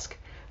 questions to ask.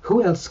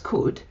 Who else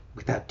could,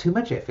 without too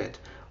much effort,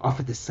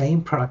 offer the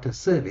same product or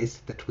service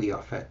that we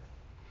offer?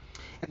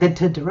 And then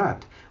turned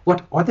around,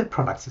 what other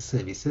products or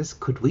services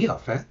could we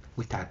offer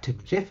without too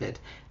much effort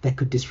that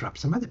could disrupt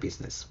some other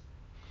business?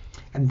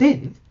 And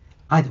then,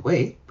 either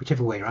way,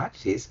 whichever way around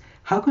it is,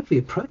 how could we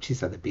approach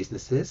these other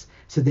businesses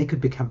so they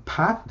could become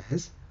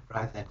partners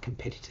rather than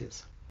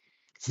competitors?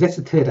 So that's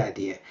the 3rd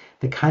idea,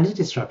 the kind of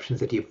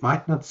disruptions that you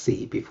might not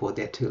see before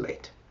they're too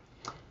late.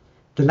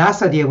 The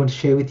last idea I want to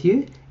share with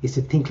you is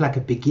to think like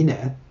a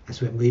beginner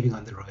as we're moving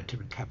on the road to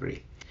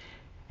recovery.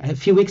 A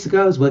few weeks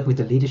ago, I was working with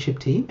the leadership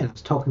team and I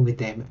was talking with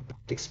them about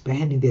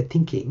expanding their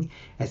thinking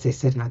as they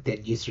set out their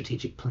new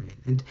strategic plan.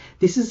 And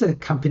this is a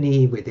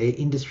company where their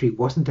industry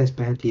wasn't as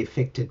badly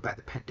affected by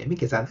the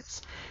pandemic as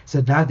others.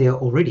 So now they're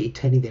already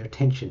turning their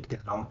attention to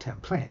their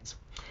long-term plans.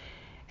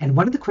 And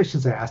one of the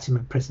questions I asked in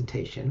my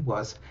presentation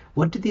was,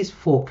 what do these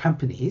 4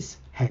 companies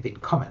have in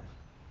common?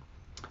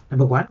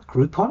 Number 1,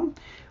 Groupon,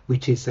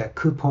 which is a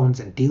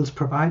coupons and deals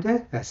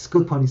provider.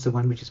 Scoopon is the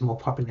one which is more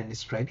popular in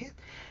Australia.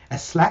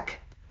 Slack,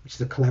 which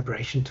is a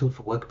collaboration tool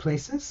for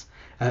workplaces.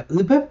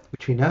 Uber,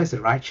 which we know is a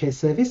rideshare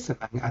service,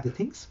 among other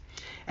things.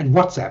 And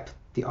WhatsApp,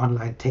 the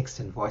online text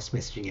and voice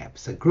messaging app.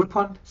 So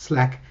Groupon,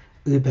 Slack,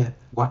 Uber,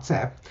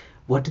 WhatsApp.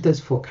 What do those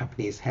 4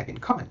 companies have in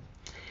common?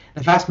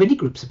 I've asked many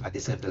groups about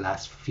this over the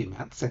last few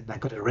months, and I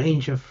got a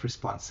range of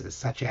responses,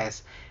 such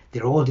as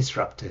they're all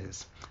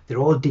disruptors, they're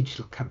all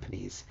digital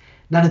companies,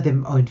 none of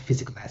them own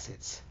physical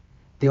assets,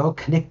 they all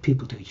connect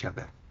people to each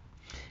other.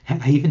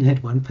 And I even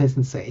heard one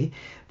person say,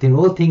 they're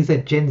all things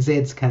that Gen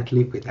Zs can't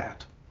live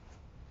without.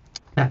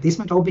 Now, this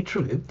might all be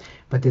true,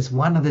 but there's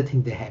one other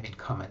thing they have in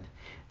common.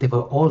 They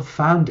were all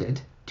founded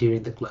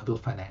during the global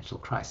financial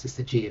crisis,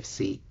 the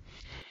GFC.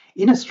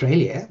 In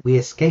Australia, we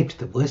escaped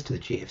the worst of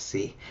the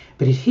GFC,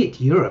 but it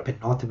hit Europe and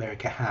North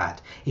America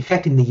hard. In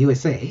fact, in the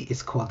USA,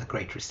 it's called the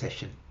Great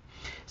Recession.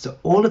 So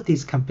all of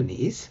these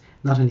companies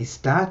not only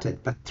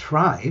started, but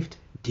thrived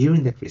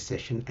during that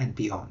recession and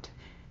beyond.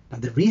 Now,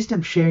 the reason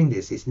I'm sharing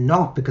this is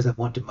not because I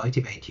want to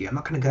motivate you. I'm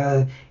not going to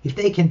go, if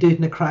they can do it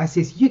in a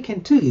crisis, you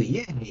can too.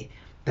 Yay.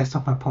 That's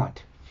not my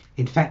point.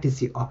 In fact, it's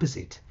the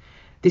opposite.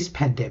 This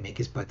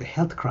pandemic is both a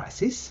health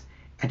crisis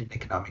and an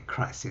economic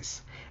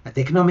crisis. And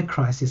the economic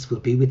crisis will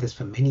be with us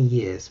for many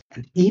years.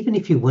 And even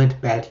if you weren't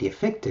badly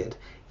affected,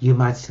 you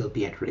might still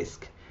be at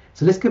risk.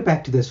 So let's go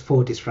back to those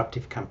 4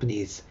 disruptive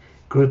companies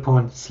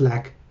Groupon,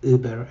 Slack,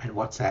 Uber, and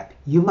WhatsApp.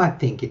 You might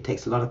think it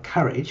takes a lot of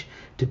courage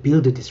to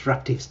build a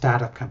disruptive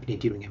startup company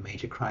during a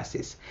major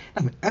crisis.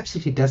 Now, it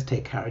absolutely does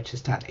take courage to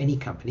start any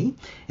company,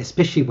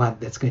 especially one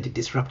that's going to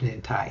disrupt an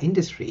entire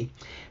industry.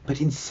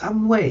 But in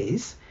some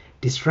ways,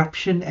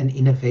 disruption and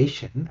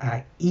innovation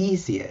are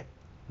easier,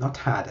 not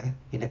harder,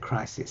 in a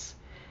crisis.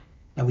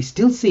 Now, we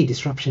still see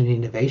disruption and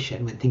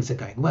innovation when things are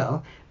going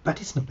well,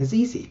 but it's not as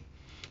easy.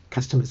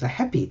 Customers are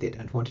happy, they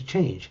don't want to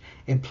change.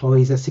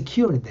 Employees are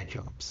secure in their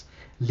jobs.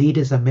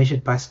 Leaders are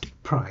measured by stock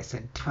price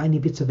and tiny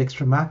bits of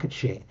extra market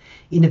share.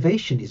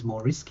 Innovation is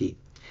more risky.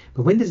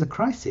 But when there's a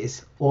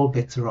crisis, all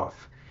bets are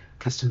off.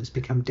 Customers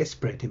become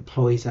desperate.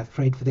 Employees are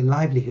afraid for their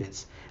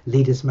livelihoods.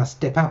 Leaders must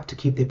step up to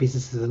keep their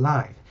businesses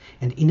alive.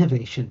 And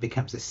innovation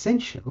becomes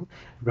essential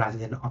rather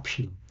than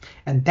optional.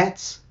 And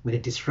that's when a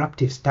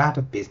disruptive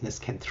startup business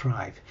can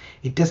thrive.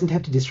 It doesn't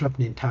have to disrupt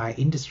an entire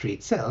industry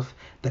itself.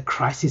 The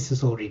crisis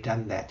has already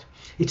done that.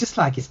 It's just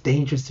like it's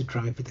dangerous to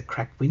drive with a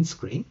cracked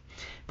windscreen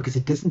because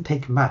it doesn't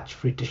take much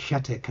for it to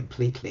shatter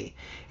completely.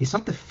 It's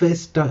not the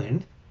first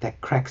stone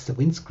that cracks the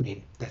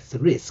windscreen that's the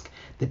risk.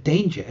 The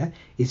danger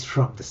is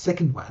from the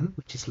second one,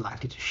 which is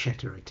likely to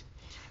shatter it.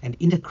 And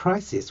in a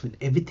crisis, when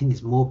everything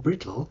is more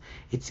brittle,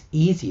 it's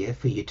easier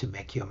for you to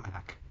make your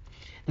mark.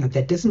 Now,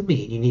 that doesn't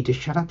mean you need to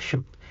shut up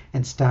shop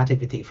and start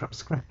everything from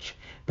scratch,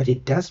 but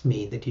it does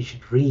mean that you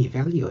should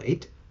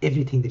reevaluate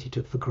everything that you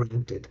took for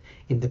granted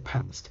in the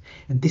past.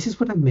 And this is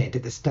what I meant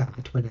at the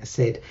start when I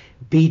said,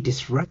 be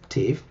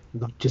disruptive,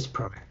 not just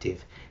proactive.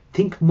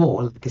 Think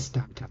more like a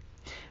startup.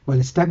 While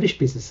established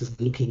businesses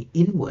are looking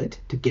inward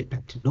to get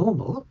back to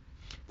normal,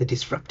 the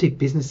disruptive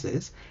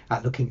businesses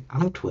are looking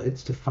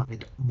outwards to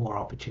find more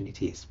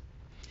opportunities.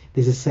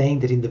 There's a saying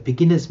that in the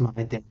beginner's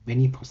mind there are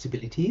many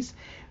possibilities,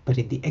 but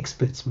in the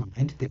expert's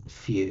mind there are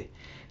few.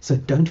 So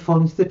don't fall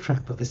into the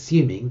trap of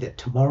assuming that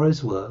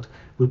tomorrow's world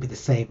will be the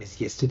same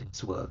as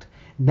yesterday's world.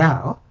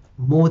 Now,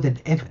 more than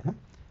ever,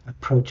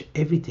 approach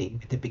everything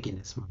with the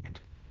beginner's mind.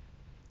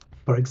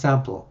 For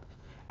example,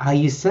 are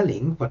you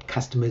selling what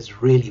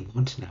customers really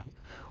want now?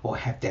 Or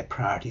have their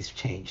priorities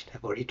changed?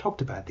 I've already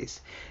talked about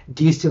this.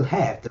 Do you still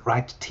have the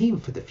right team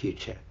for the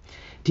future?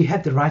 Do you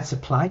have the right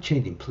supply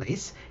chain in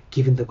place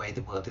given the way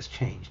the world has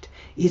changed?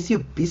 Is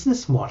your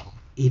business model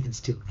even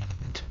still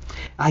relevant?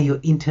 Are your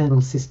internal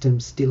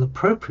systems still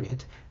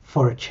appropriate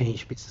for a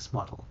changed business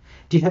model?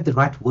 Do you have the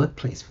right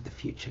workplace for the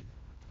future?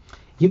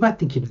 You might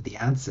think you know the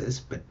answers,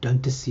 but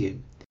don't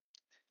assume.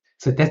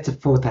 So that's the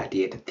fourth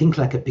idea, to think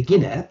like a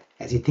beginner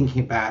as you're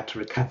thinking about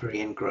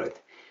recovery and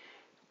growth.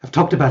 I've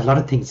talked about a lot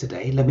of things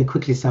today. Let me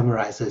quickly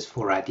summarize those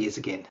 4 ideas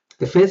again.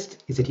 The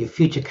first is that your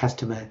future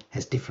customer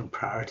has different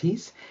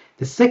priorities.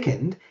 The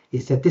second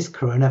is that this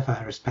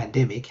coronavirus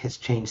pandemic has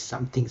changed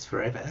some things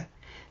forever.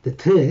 The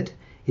third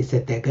is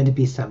that there are going to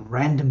be some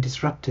random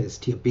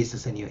disruptors to your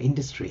business and your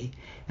industry.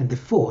 And the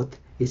fourth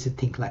is to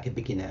think like a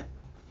beginner.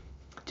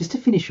 Just to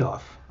finish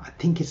off, I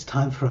think it's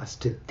time for us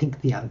to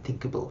think the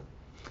unthinkable.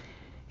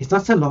 It's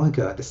not so long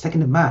ago, the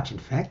 2nd of March, in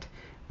fact,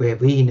 where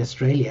we in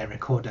Australia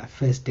record our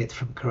first death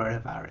from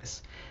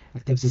coronavirus.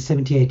 There was a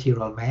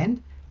 78-year-old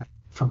man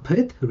from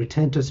Perth who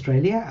returned to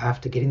Australia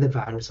after getting the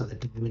virus on the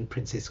Diamond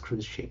Princess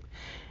cruise ship.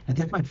 And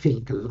that might feel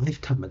like a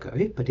lifetime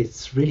ago, but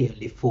it's really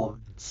only 4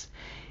 months.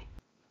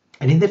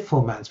 And in that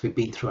 4 months, we've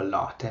been through a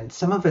lot. And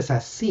some of us are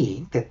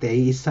seeing that there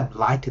is some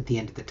light at the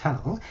end of the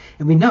tunnel.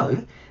 And we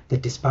know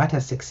that despite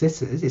our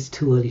successes, it's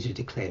too early to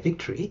declare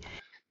victory.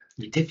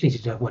 You definitely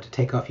don't want to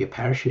take off your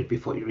parachute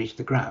before you reach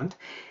the ground.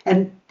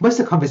 And most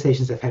of the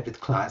conversations I've had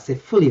with clients, they're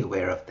fully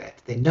aware of that.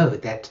 They know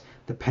that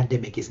the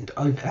pandemic isn't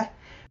over.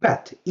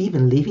 But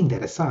even leaving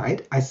that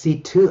aside, I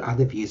see 2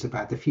 other views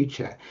about the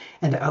future.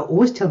 And I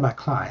always tell my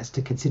clients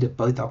to consider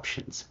both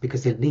options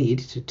because they lead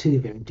to 2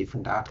 very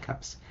different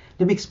outcomes.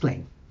 Let me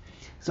explain.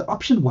 So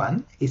option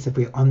 1 is that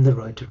we're on the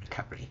road to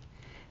recovery.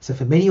 So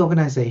for many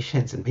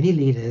organizations and many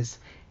leaders,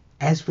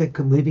 as we're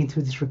moving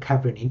through this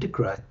recovery and into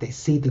growth, they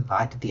see the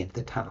light at the end of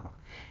the tunnel.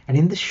 And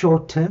in the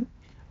short term,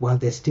 while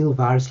there's still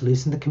virus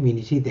loose in the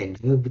community, they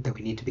know that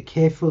we need to be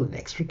careful and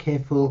extra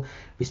careful.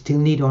 We still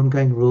need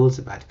ongoing rules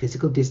about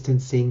physical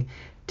distancing,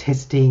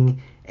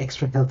 testing,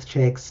 extra health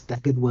checks,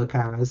 staggered work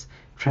hours,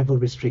 travel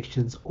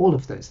restrictions, all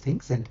of those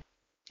things. And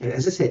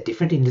as I said,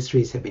 different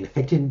industries have been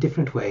affected in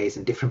different ways,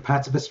 and different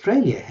parts of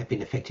Australia have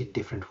been affected in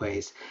different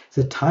ways.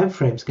 So the time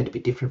frame is going to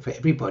be different for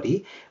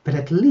everybody, but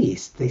at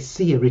least they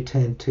see a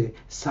return to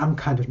some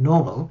kind of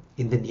normal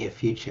in the near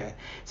future.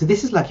 So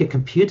this is like your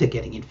computer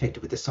getting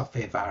infected with a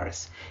software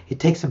virus. It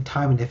takes some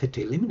time and effort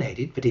to eliminate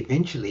it, but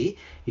eventually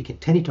you can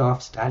turn it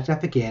off, start it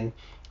up again,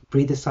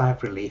 breathe a sigh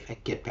of relief,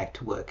 and get back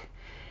to work.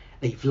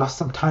 You've lost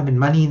some time and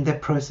money in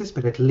that process,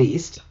 but at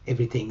least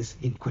everything's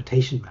in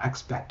quotation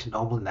marks back to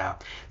normal now.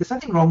 There's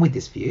nothing wrong with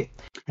this view.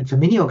 And for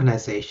many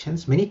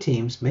organizations, many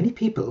teams, many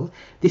people,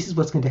 this is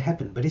what's going to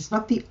happen. But it's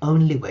not the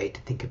only way to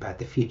think about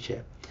the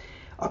future.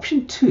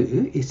 Option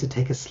 2 is to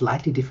take a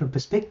slightly different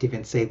perspective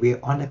and say we're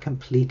on a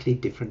completely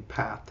different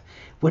path.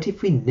 What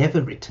if we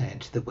never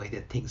returned to the way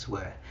that things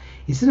were?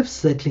 Instead of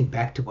circling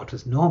back to what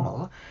was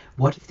normal,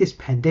 what if this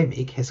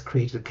pandemic has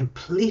created a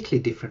completely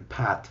different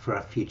path for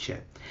our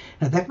future?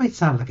 Now that might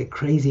sound like a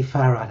crazy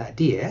far-out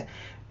idea,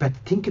 but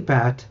think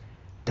about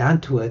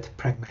down-to-earth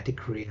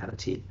pragmatic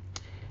reality.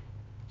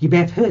 You may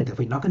have heard that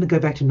we're not going to go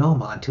back to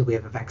normal until we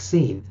have a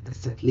vaccine.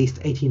 That's at least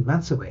 18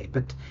 months away.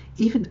 But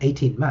even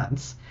 18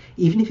 months,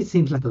 even if it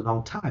seems like a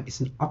long time, is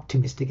an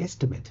optimistic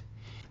estimate.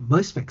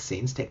 Most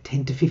vaccines take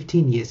 10 to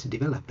 15 years to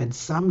develop, and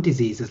some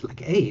diseases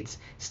like AIDS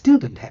still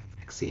don't have a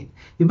vaccine.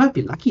 We might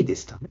be lucky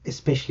this time,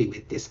 especially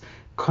with this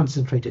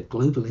concentrated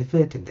global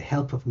effort and the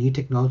help of new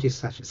technologies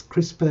such as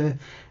CRISPR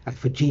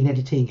for gene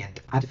editing and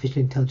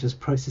artificial intelligence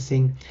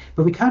processing,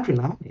 but we can't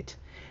rely on it.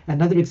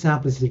 Another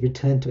example is the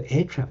return to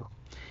air travel.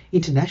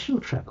 International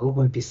travel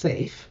won't be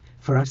safe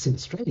for us in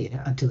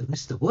Australia until the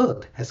rest of the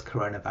world has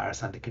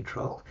coronavirus under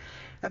control.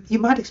 You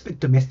might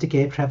expect domestic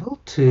air travel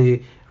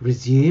to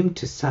resume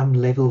to some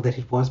level that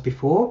it was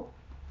before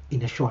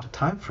in a shorter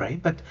time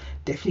frame, but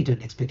definitely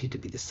don't expect it to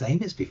be the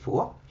same as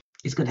before.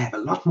 It's going to have a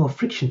lot more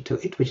friction to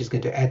it, which is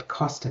going to add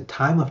cost and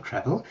time of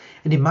travel,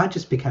 and it might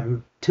just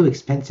become too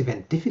expensive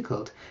and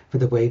difficult for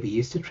the way we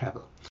used to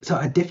travel. So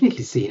I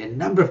definitely see in a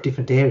number of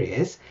different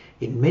areas,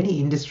 in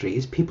many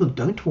industries, people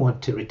don't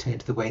want to return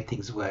to the way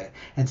things were,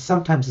 and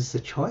sometimes it's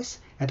a choice,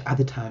 at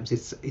other times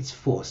it's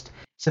forced.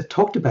 So I've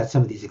talked about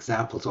some of these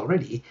examples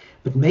already,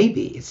 but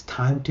maybe it's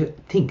time to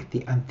think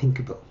the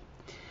unthinkable.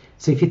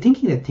 So if you're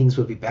thinking that things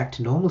will be back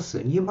to normal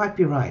soon, you might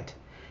be right.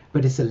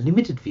 But it's a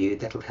limited view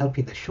that will help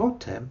you in the short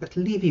term, but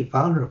leave you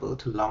vulnerable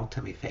to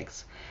long-term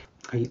effects.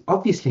 You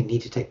obviously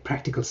need to take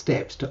practical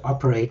steps to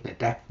operate and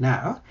adapt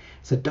now,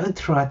 so don't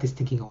throw out this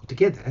thinking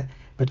altogether,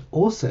 but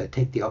also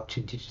take the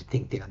opportunity to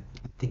think the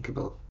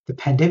unthinkable. The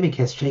pandemic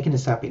has shaken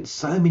us up in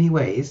so many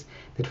ways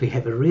that we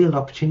have a real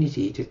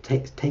opportunity to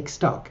take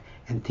stock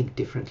and think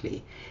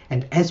differently.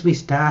 And as we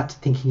start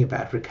thinking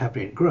about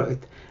recovery and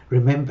growth,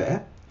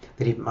 remember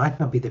that it might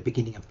not be the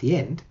beginning of the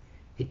end,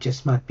 it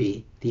just might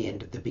be the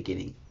end of the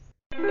beginning.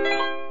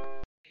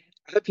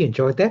 I hope you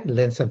enjoyed that and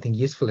learned something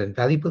useful and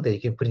valuable that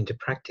you can put into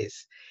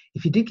practice.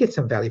 If you did get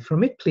some value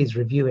from it, please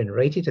review and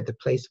rate it at the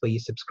place where you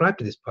subscribe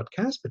to this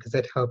podcast, because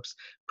that helps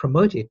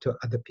promote it to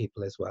other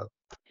people as well.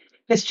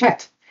 Let's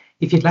chat.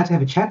 If you'd like to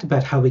have a chat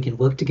about how we can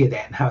work together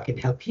and how I can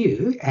help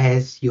you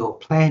as you're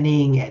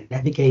planning and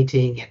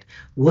navigating and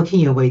working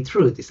your way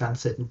through this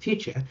uncertain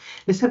future,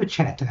 let's have a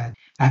chat. I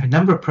have a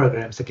number of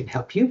programs that can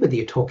help you, whether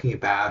you're talking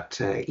about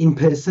in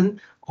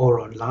person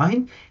or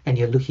online, and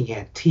you're looking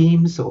at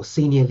teams or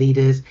senior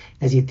leaders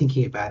as you're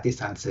thinking about this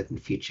uncertain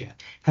future.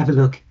 Have a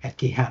look at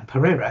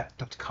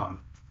gihanperera.com.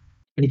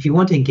 And if you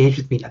want to engage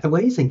with me in other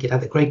ways and get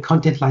other great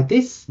content like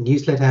this,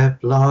 newsletter,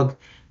 blog,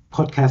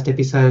 podcast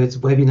episodes,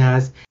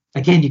 webinars,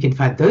 again, you can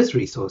find those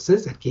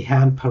resources at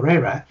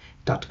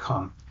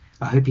gihanperera.com.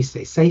 I hope you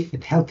stay safe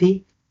and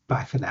healthy.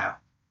 Bye for now.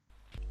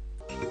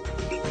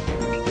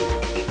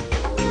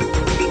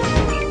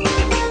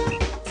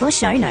 For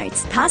show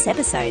notes, past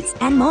episodes,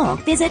 and more,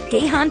 visit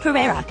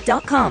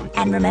gihanperera.com.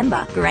 And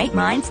remember, great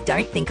minds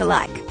don't think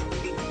alike.